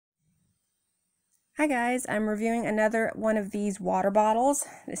Hi guys, I'm reviewing another one of these water bottles.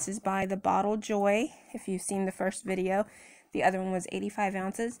 This is by the Bottle Joy. If you've seen the first video, the other one was 85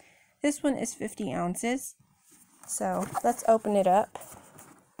 ounces. This one is 50 ounces. So let's open it up.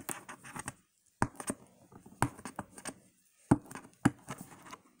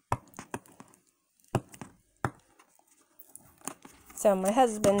 So my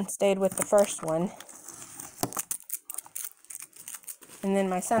husband stayed with the first one. And then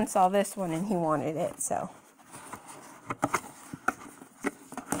my son saw this one and he wanted it, so.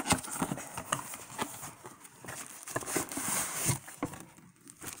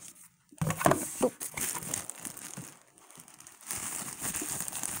 Oop.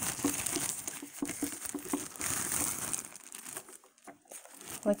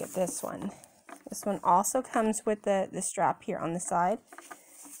 Look at this one. This one also comes with the strap here on the side.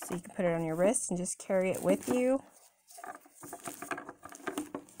 So you can put it on your wrist and just carry it with you.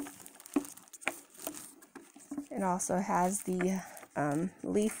 It also has the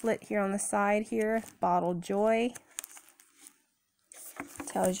leaflet here on the side here, Bottle Joy.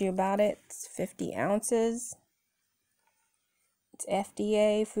 Tells you about it. It's 50 ounces. It's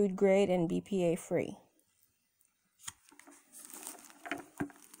FDA, food grade, and BPA free.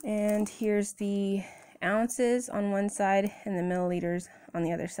 And here's the ounces on one side and the milliliters on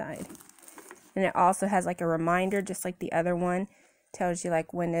the other side. And it also has like a reminder, just like the other one. Tells you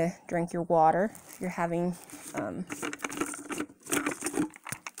like when to drink your water if you're having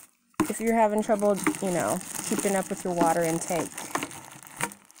trouble, keeping up with your water intake.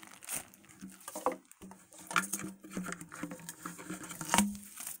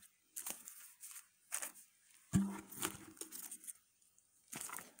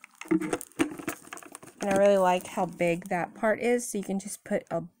 And I really like how big that part is, so you can just put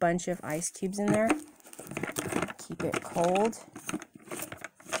a bunch of ice cubes in there. Keep it cold.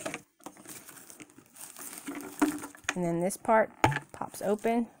 And then this part pops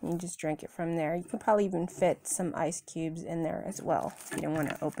open, and you just drink it from there. You can probably even fit some ice cubes in there as well, if you don't want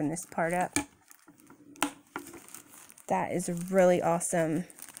to open this part up. That is a really awesome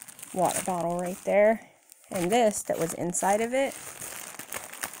water bottle right there. And this that was inside of it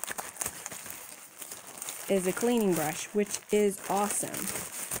is a cleaning brush, which is awesome.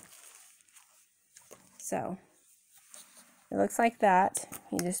 So it looks like that.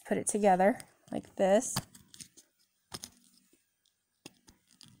 You just put it together like this.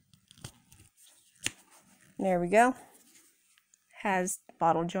 There we go. Has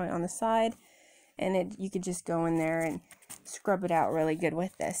Bottle Joy on the side, and you could just go in there and scrub it out really good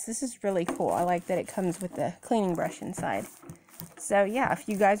with this. This is really cool. I like that it comes with the cleaning brush inside. So yeah, if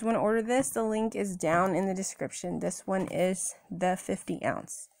you guys want to order this, the link is down in the description. This one is the 50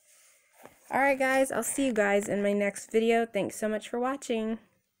 ounce. Alright guys, I'll see you guys in my next video. Thanks so much for watching.